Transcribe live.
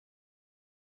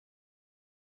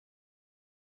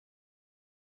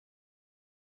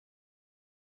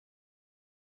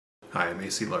Hi, I'm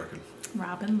AC Larkin.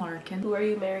 Robin Larkin. Who are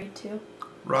you married to?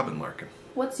 Robin Larkin.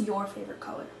 What's your favorite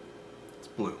color? It's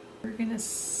blue. We're gonna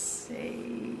say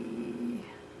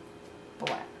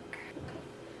black.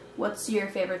 What's your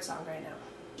favorite song right now?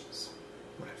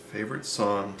 My favorite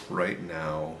song right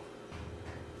now,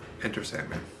 Enter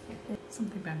Sandman.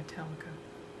 Something by Metallica.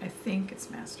 I think it's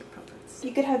Master Puppets. If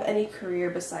you could have any career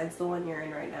besides the one you're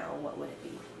in right now, what would it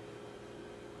be?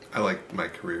 I like my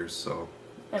careers, so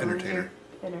entertainer.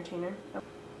 Entertainer. Oh.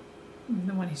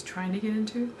 The one he's trying to get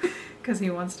into, because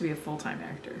he wants to be a full-time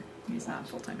actor. He's not a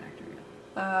full-time actor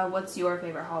yet. What's your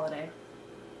favorite holiday?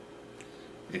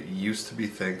 It used to be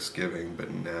Thanksgiving,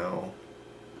 but now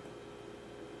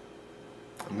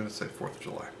I'm going to say 4th of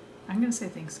July. I'm gonna say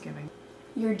Thanksgiving.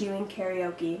 You're doing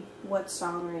karaoke. What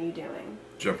song are you doing?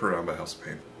 Jump Around by House of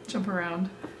Pain. Jump around.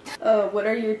 What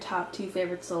are your top 2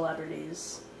 favorite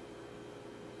celebrities?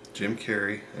 Jim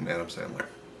Carrey and Adam Sandler.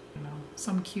 You know,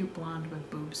 some cute blonde with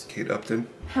boobs. Kate Upton.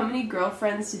 How many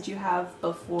girlfriends did you have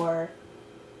before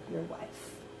your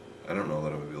wife? I don't know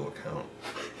that I would be able to count.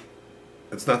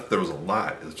 It's not that there was a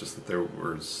lot, it's just that there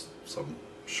was some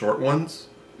short ones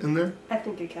in there. I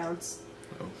think it counts.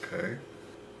 Okay.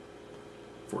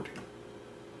 14.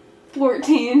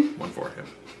 14. 1-4, yeah.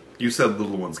 You said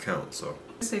little ones count, so.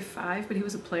 I say 5, but he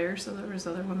was a player, so there was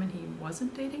other women he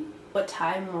wasn't dating. What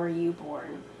time were you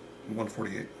born?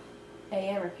 1:48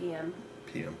 AM or PM?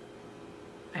 p.m.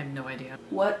 I have no idea.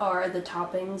 What are the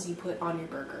toppings you put on your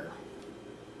burger?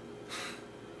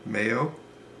 Mayo,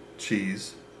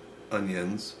 cheese,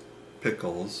 onions,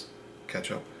 pickles,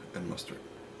 ketchup, and mustard.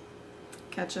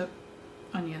 Ketchup,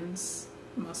 onions,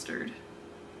 mustard,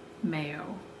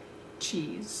 mayo,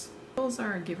 cheese. Those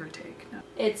are a give or take. No,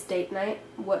 It's date night.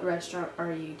 What restaurant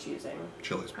are you choosing?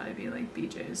 Chili's. probably be like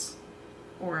BJ's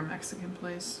or a Mexican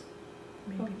place.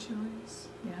 Maybe Chili's.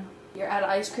 Yeah. You're at an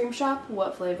ice cream shop.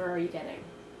 What flavor are you getting?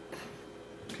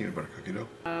 Peanut butter cookie dough.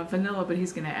 Vanilla, but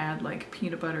he's gonna add like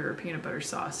peanut butter or peanut butter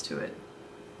sauce to it.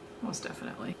 Most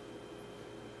definitely.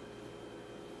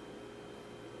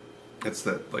 It's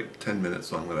that like 10-minute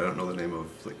song that I don't know the name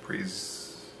of, like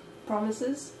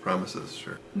Promises? Promises,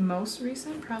 sure. Most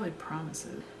recent, probably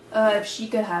Promises. If she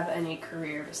could have any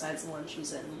career besides the one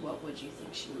she's in, what would you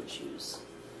think she would choose?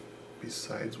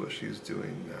 Besides what she's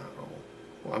doing now,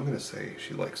 well, I'm gonna say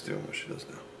she likes doing what she does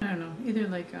now. I don't know, either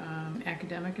like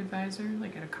academic advisor,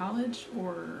 like at a college,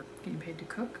 or getting paid to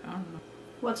cook. I don't know.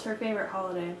 What's her favorite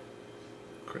holiday?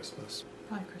 Christmas.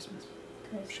 Probably Christmas.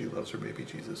 She loves her baby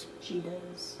Jesus. She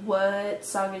does. What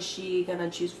song is she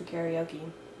gonna choose for karaoke?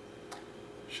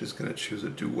 She's gonna choose a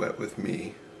duet with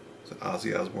me. It's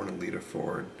Ozzy Osbourne and Lita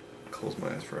Ford. Close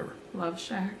My Eyes Forever. Love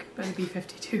Shack by the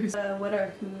B-52s. What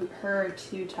are her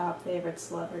 2 top favorite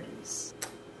celebrities?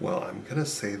 Well, I'm gonna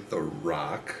say The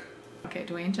Rock. Okay,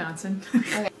 Dwayne Johnson.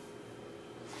 Okay.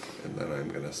 And then I'm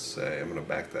gonna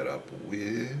back that up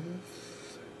with,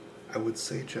 I would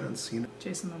say John Cena.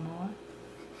 Jason Momoa.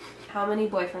 How many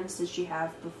boyfriends did she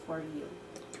have before you?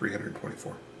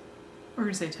 324. We're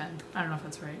gonna say 10. I don't know if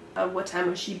that's right. What time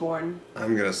was she born?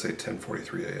 I'm gonna say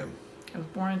 10:43 a.m. I was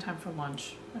born in time for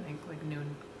lunch. I think like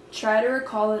noon. Try to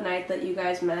recall the night that you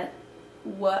guys met.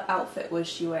 What outfit was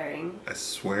she wearing? I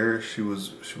swear she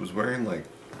was wearing like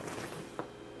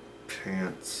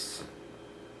pants,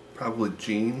 probably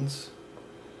jeans.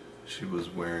 She was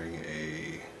wearing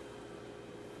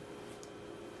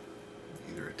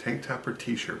either a tank top or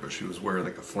t-shirt, but she was wearing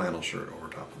like a flannel shirt over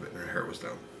top of it, and her hair was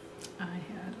down. I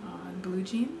had on blue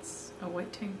jeans, a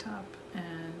white tank top,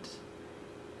 and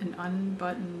an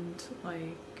unbuttoned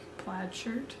like plaid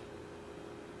shirt,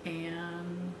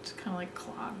 and kind of like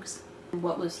clogs.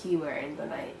 What was he wearing the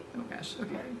night? Oh gosh,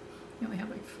 okay. He only had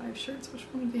like 5 shirts. Which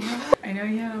one did he have? I know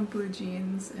he had on blue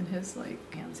jeans and his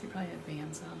like pants. He probably had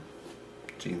Vans on.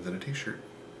 Jeans and a t-shirt.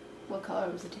 What color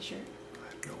was the t-shirt? I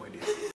have no idea.